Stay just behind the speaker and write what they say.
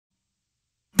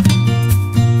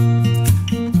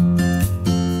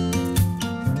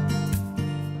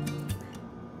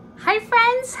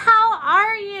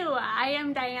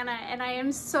and I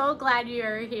am so glad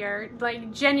you're here.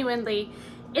 Like, genuinely,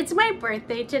 it's my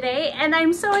birthday today, and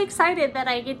I'm so excited that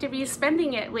I get to be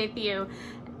spending it with you.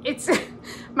 It's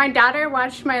my daughter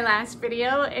watched my last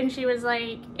video and she was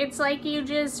like, it's like you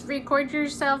just record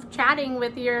yourself chatting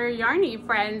with your yarny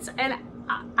friends, and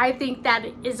I think that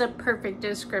is a perfect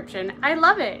description. I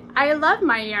love it. I love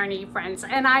my yarny friends,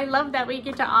 and I love that we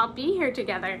get to all be here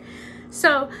together.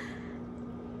 So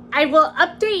I will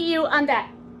update you on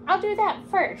that. I'll do that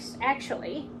first,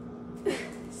 actually.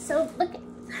 So look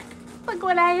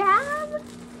what I have.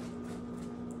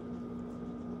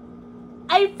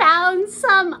 I found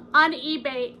some on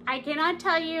eBay. I cannot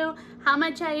tell you how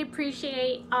much I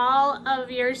appreciate all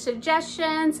of your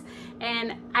suggestions,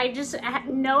 and I just had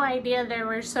no idea there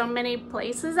were so many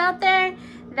places out there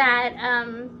that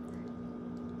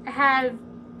have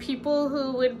people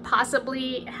who would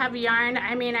possibly have yarn.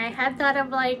 I mean, I had thought of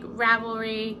like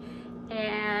Ravelry,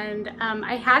 and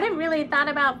I hadn't really thought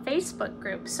about Facebook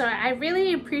groups. So I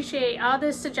really appreciate all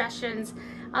the suggestions,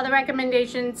 all the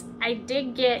recommendations. I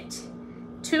did get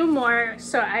 2 more,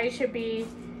 so I should be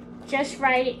just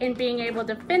right in being able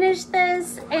to finish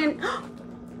this. And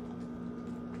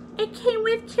it came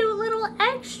with cute little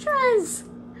extras.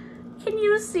 Can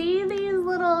you see these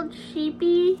little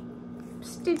sheepy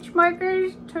stitch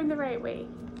markers? Turn the right way.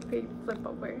 Flip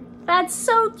over. That's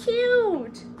so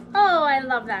cute. Oh, I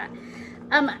love that.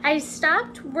 I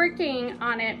stopped working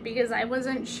on it because I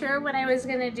wasn't sure what I was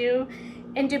gonna do,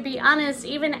 and to be honest,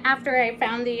 even after I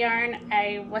found the yarn,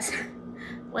 I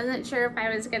wasn't sure if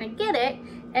I was gonna get it,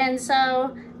 and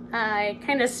so I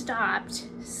kind of stopped.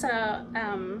 So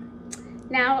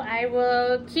now I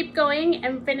will keep going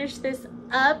and finish this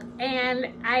up,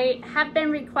 and I have been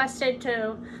requested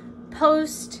to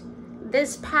post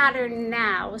this pattern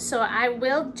now, so I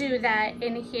will do that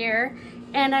in here,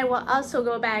 and I will also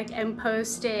go back and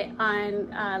post it on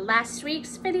last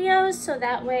week's videos, so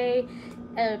that way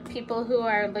people who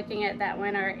are looking at that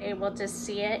one are able to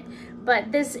see it.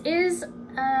 But this is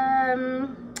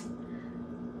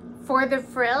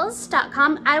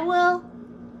forthefrills.com. I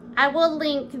will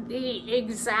link the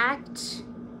exact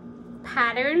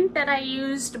pattern that I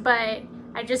used, but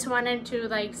I just wanted to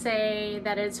like say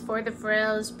that it's For the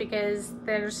Frills because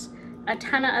there's a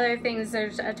ton of other things.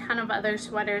 There's a ton of other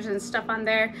sweaters and stuff on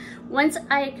there. Once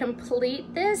I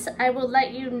complete this, I will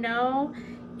let you know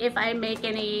if I make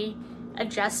any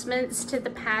adjustments to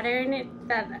the pattern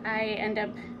that I end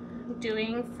up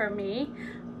doing for me.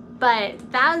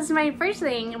 But that was my first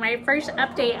thing, my first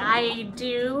update. I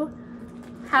do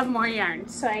have more yarn,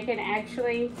 so I can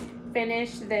actually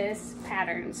finish this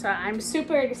pattern. So I'm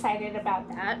super excited about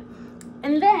that.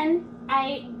 And then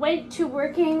I went to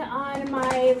working on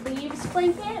my leaves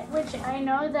blanket, which I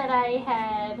know that I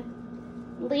had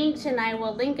linked, and I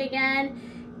will link again.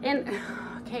 And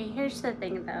okay, here's the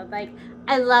thing though, like,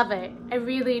 I love it, I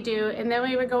really do. And then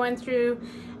we were going through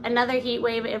another heat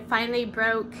wave. It finally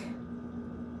broke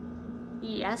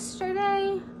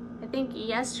yesterday. I think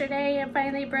yesterday it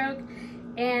finally broke.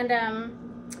 And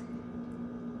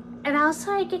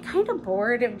also I get kind of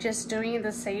bored of just doing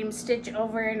the same stitch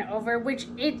over and over, which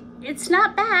it's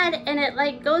not bad, and it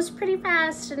like goes pretty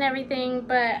fast and everything,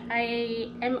 but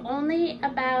I am only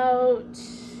about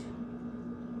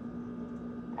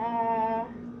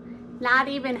not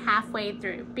even halfway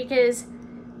through, because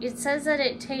it says that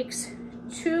it takes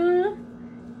 2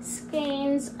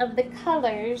 skeins of the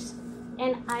colors,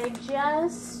 and I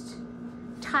just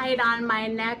tied on my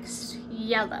next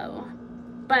yellow.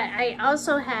 But I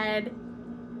also had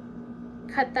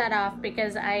cut that off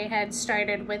because I had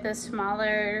started with a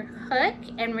smaller hook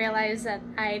and realized that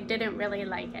I didn't really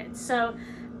like it. So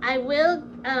I will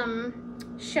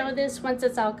show this once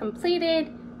it's all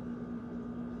completed.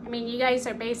 I mean, you guys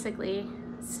are basically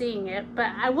seeing it,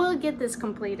 but I will get this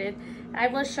completed. I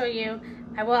will show you.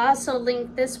 I will also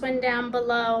link this one down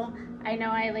below. I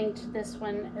know I linked this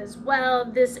one as well.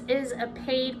 This is a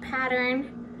paid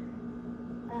pattern.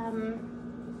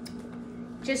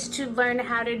 Just to learn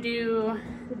how to do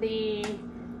the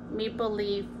maple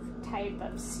leaf type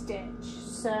of stitch.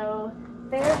 So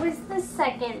there was the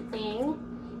second thing.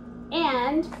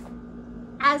 And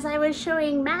as I was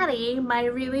showing Maddie my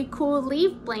really cool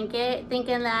leaf blanket,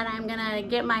 thinking that I'm gonna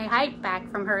get my hype back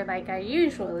from her like I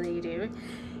usually do,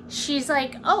 she's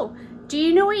like, oh, do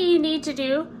you know what you need to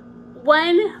do?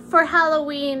 One for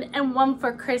Halloween and one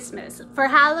for Christmas. For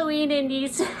Halloween, it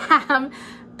needs to have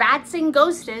bats and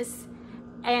ghostes,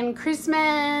 and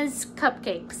Christmas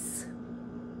cupcakes.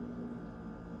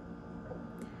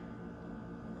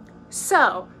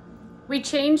 So we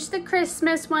changed the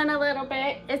Christmas one a little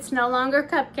bit. It's no longer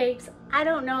cupcakes. I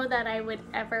don't know that I would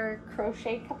ever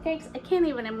crochet cupcakes. I can't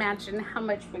even imagine how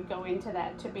much would go into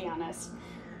that, to be honest.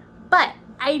 But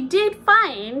I did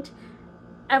find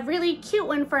a really cute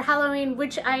one for Halloween,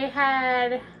 which I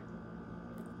had,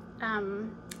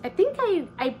 I think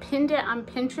I pinned it on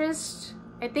Pinterest.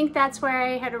 I think that's where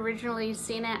I had originally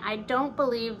seen it. I don't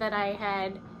believe that I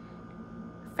had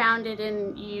found it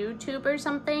in YouTube or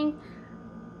something.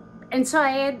 And so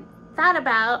I had thought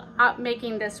about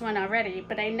making this one already,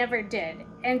 but I never did.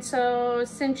 And so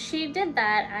since she did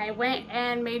that, I went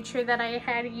and made sure that I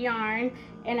had yarn,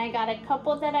 and I got a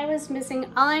couple that I was missing.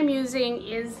 All I'm using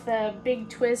is the big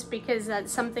twist because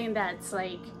that's something that's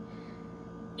like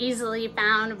easily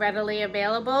found, readily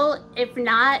available. If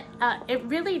not, it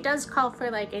really does call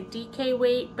for like a DK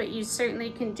weight, but you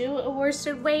certainly can do a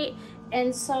worsted weight.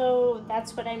 And so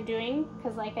that's what I'm doing,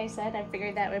 because like I said, I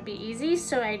figured that would be easy.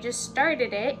 So I just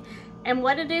started it. And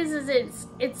what it is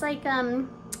it's like, what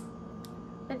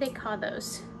do they call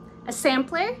those? A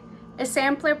sampler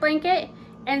blanket.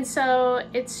 And so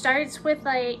it starts with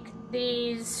like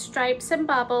these stripes and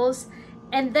bubbles,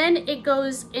 and then it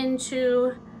goes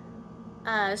into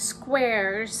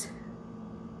squares,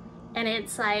 and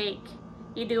it's like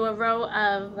you do a row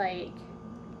of like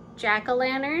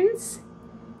jack-o'-lanterns,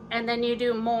 and then you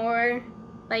do more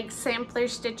like sampler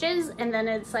stitches, and then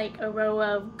it's like a row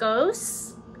of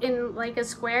ghosts in like a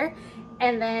square,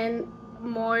 and then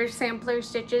more sampler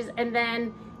stitches, and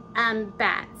then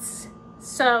bats.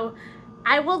 So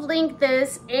I will link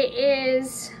this. It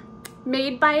is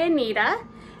made by Anita,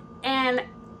 and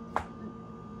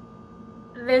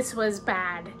this was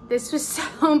bad. This was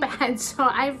so bad. So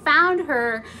I found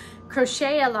her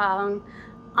crochet along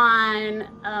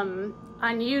on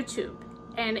YouTube,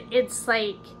 and it's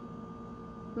like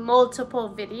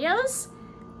multiple videos.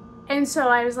 And so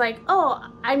I was like,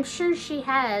 oh, I'm sure she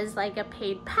has like a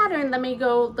paid pattern. Let me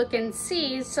go look and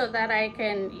see so that I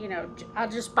can, you know, I'll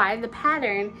just buy the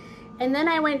pattern. And then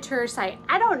I went to her site.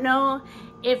 I don't know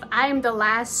if I'm the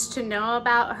last to know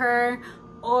about her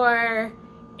or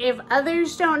if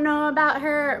others don't know about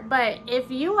her, but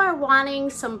if you are wanting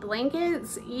some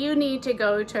blankets, you need to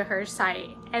go to her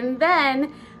site. And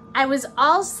then I was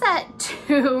all set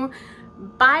to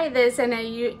buy this,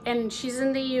 and she's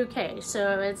in the UK,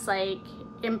 so it's like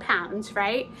in pounds,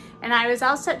 right? And I was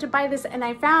all set to buy this, and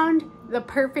I found the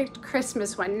perfect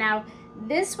Christmas one. Now,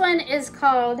 this one is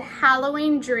called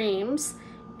Halloween Dreams,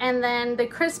 and then the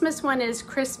Christmas one is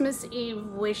Christmas Eve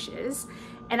Wishes.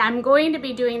 And I'm going to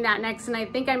be doing that next, and I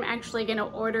think I'm actually gonna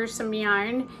order some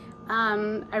yarn.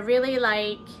 I really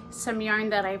like some yarn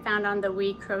that I found on the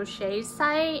We Crochet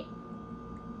site.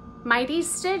 Mighty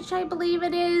Stitch, I believe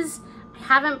it is. I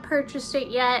haven't purchased it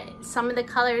yet. Some of the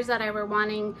colors that I were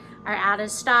wanting are out of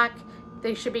stock.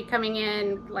 They should be coming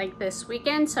in like this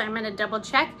weekend, so I'm gonna double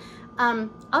check.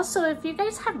 Also, if you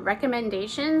guys have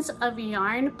recommendations of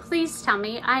yarn, please tell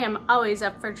me. I am always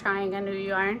up for trying a new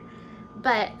yarn.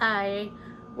 But I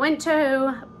went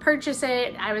to purchase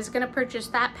it. I was gonna purchase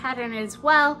that pattern as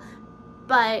well,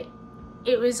 but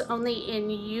it was only in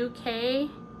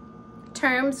UK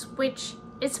terms, which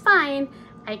is fine.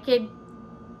 I could,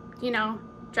 you know,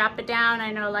 drop it down.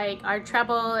 I know like our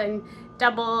treble and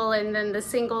double, and then the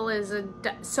single is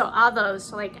so all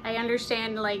those, like I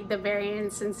understand like the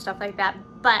variants and stuff like that,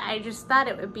 but I just thought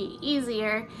it would be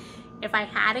easier if I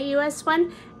had a US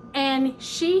one. And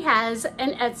she has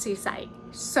an Etsy site,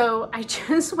 so I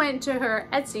just went to her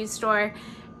Etsy store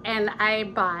and I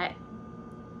bought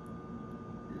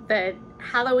the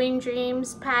Halloween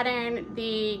Dreams pattern,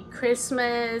 the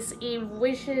Christmas Eve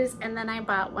Wishes, and then I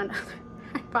bought one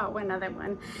other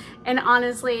one. And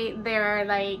honestly, there are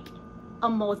like a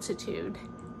multitude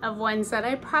of ones that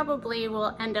I probably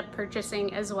will end up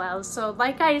purchasing as well. So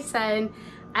like I said,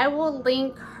 I will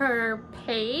link her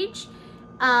page.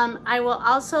 I will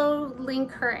also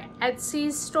link her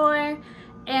Etsy store.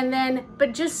 And then,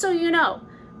 but just so you know,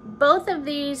 both of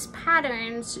these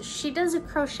patterns, she does a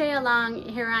crochet along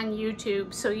here on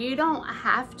YouTube, so you don't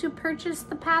have to purchase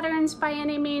the patterns by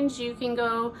any means. You can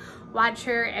go watch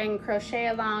her and crochet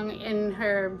along in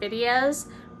her videos,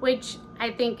 which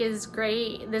I think is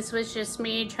great. This was just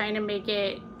me trying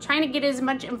to get as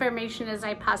much information as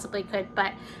I possibly could,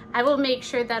 but I will make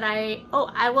sure that I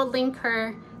will link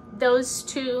her those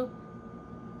two.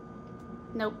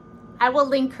 Nope. I will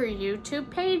link her YouTube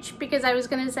page, because I was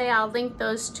gonna say I'll link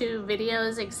those two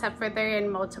videos, except for they're in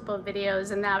multiple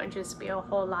videos and that would just be a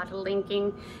whole lot of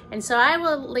linking. And so I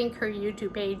will link her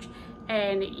YouTube page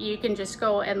and you can just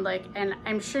go and look, and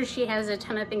I'm sure she has a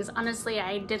ton of things. Honestly,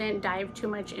 I didn't dive too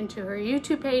much into her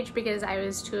YouTube page because I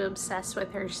was too obsessed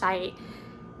with her site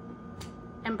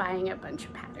and buying a bunch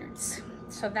of patterns.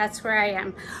 So that's where I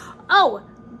am. Oh,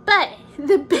 but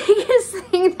the biggest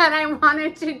thing that I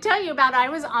wanted to tell you about, I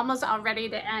was almost all ready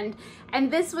to end.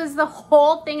 And this was the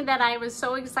whole thing that I was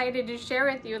so excited to share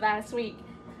with you last week.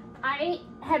 I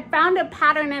had found a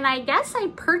pattern, and I guess I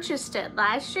purchased it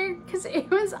last year because it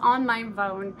was on my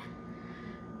phone.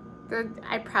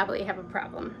 I probably have a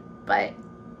problem, but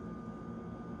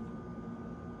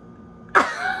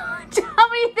tell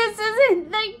me this isn't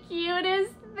the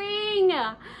cutest thing.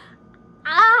 No,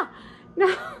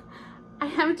 I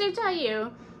have to tell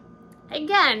you,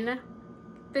 again,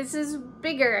 this is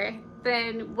bigger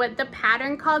than what the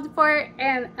pattern called for,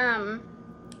 and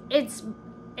it's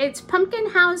Pumpkin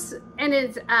House, and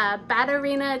it's By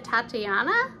Anita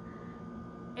Tatiana.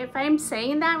 If I'm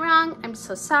saying that wrong, I'm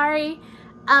so sorry.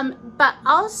 But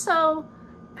also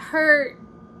her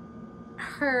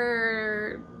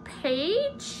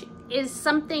page is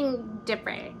something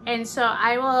different, and so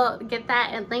I will get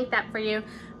that and link that for you.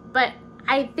 But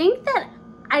I think that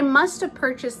I must have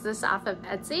purchased this off of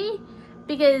Etsy,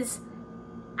 because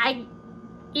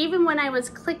even when I was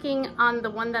clicking on the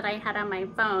one that I had on my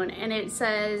phone, and it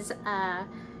says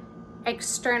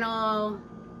external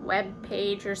web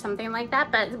page or something like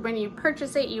that, but when you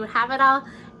purchase it, you have it all.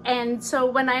 And so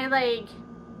when I like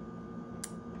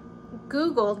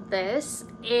Googled this,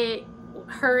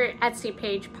 her Etsy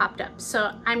page popped up.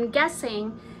 So I'm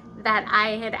guessing that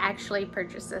I had actually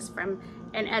purchased this from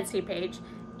an Etsy page,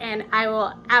 and I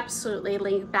will absolutely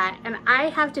link that. And I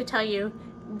have to tell you,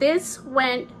 this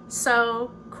went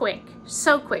so quick,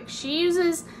 so quick. She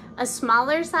uses a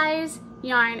smaller size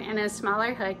yarn and a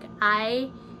smaller hook.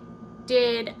 I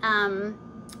did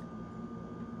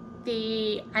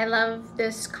I love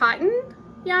this cotton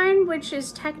yarn, which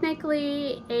is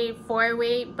technically a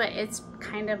 4-weight, but it's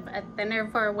kind of a thinner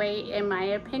 4-weight in my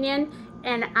opinion.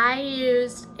 And I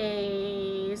used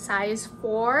a size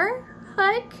 4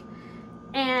 hook,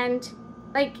 and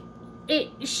like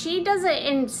she does it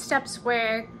in steps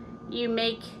where you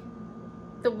make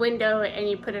the window and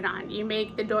you put it on, you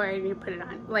make the door and you put it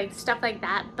on, like stuff like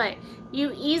that. But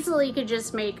you easily could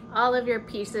just make all of your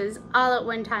pieces all at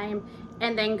one time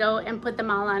and then go and put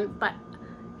them all on. But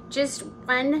just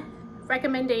one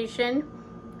recommendation,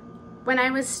 when I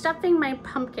was stuffing my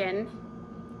pumpkin,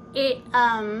 it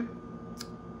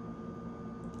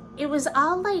was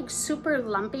all like super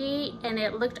lumpy, and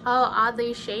it looked all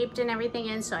oddly shaped and everything,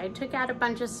 and so I took out a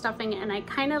bunch of stuffing, and I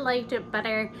kind of liked it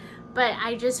better, but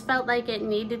I just felt like it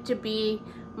needed to be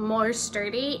more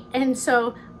sturdy. And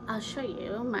so I'll show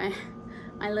you my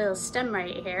little stem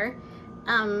right here.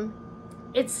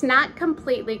 It's not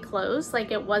completely closed,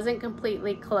 like it wasn't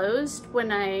completely closed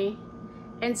when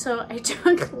and so I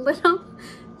took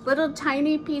little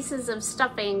tiny pieces of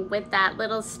stuffing with that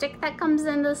little stick that comes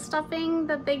in the stuffing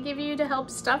that they give you to help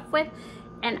stuff with,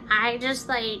 and I just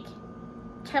like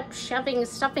kept shoving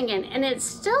stuffing in, and it's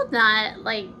still not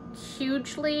like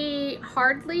hugely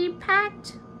hardly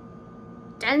packed,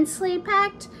 densely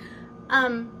packed,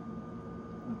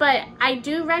 but I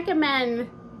do recommend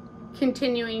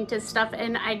continuing to stuff.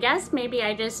 And I guess maybe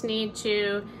I just need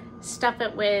to stuff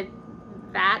it with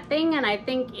that thing, and I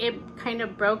think it kind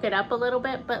of broke it up a little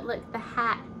bit. But look, the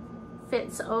hat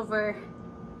fits over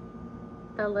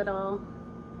the little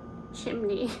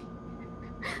chimney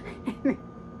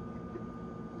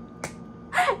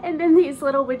and then these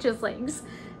little witch's legs.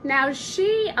 Now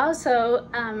she also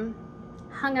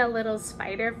hung a little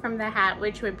spider from the hat,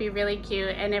 which would be really cute,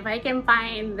 and if I can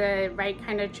find the right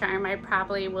kind of charm, I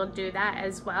probably will do that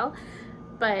as well.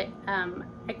 But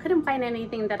I couldn't find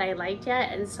anything that I liked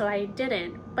yet, and so I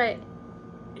didn't. But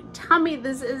tell me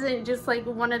this isn't just like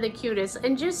one of the cutest.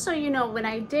 And just so you know, when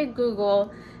I did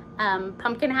Google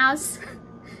Pumpkin House,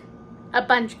 a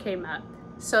bunch came up.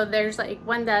 So there's like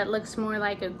one that looks more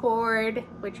like a gourd,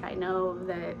 which I know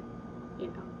that, you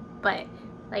know, but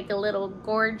like a little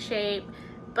gourd shape.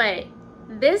 But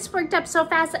this worked up so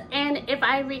fast, and if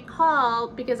I recall,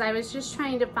 because I was just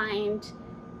trying to find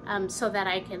so that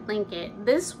I could link it,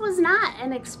 this was not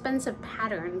an expensive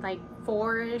pattern, like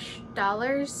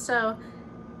 $4-ish. So,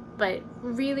 but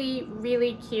really,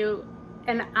 really cute,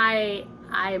 and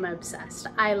I'm obsessed.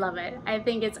 I love it. I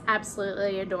think it's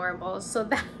absolutely adorable. So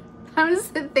that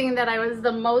was the thing that I was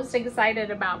the most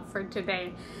excited about for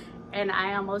today, and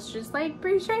I almost just like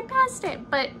breezed right past it.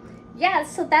 But yeah,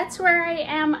 so that's where I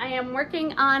am. I am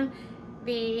working on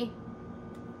the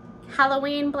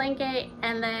Halloween blanket,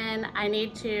 and then I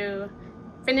need to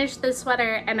finish the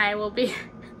sweater, and I will be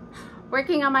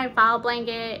working on my fall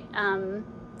blanket.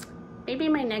 Maybe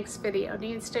my next video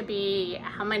needs to be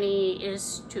how many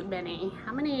is too many,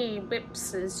 how many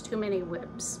whips is too many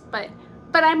whips, but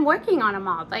but I'm working on them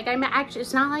all. Like, I'm actually,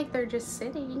 it's not like they're just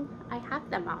sitting. I have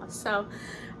them all. So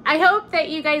I hope that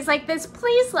you guys like this.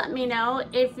 Please let me know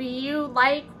if you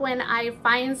like when I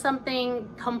find something,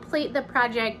 complete the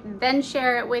project, then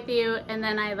share it with you, and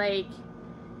then I like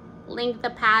link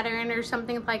the pattern or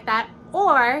something like that.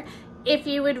 Or if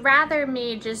you would rather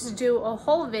me just do a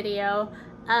whole video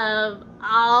of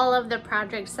all of the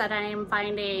projects that I am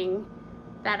finding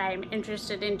that I'm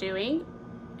interested in doing,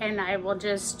 and I will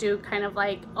just do kind of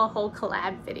like a whole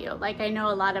collab video like I know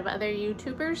a lot of other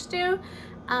YouTubers do.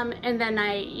 And then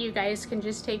you guys can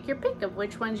just take your pick of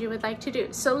which ones you would like to do.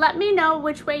 So let me know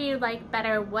which way you like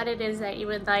better, what it is that you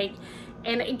would like.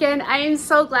 And again, I am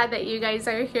so glad that you guys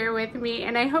are here with me,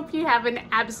 and I hope you have an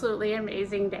absolutely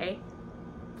amazing day.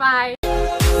 Bye.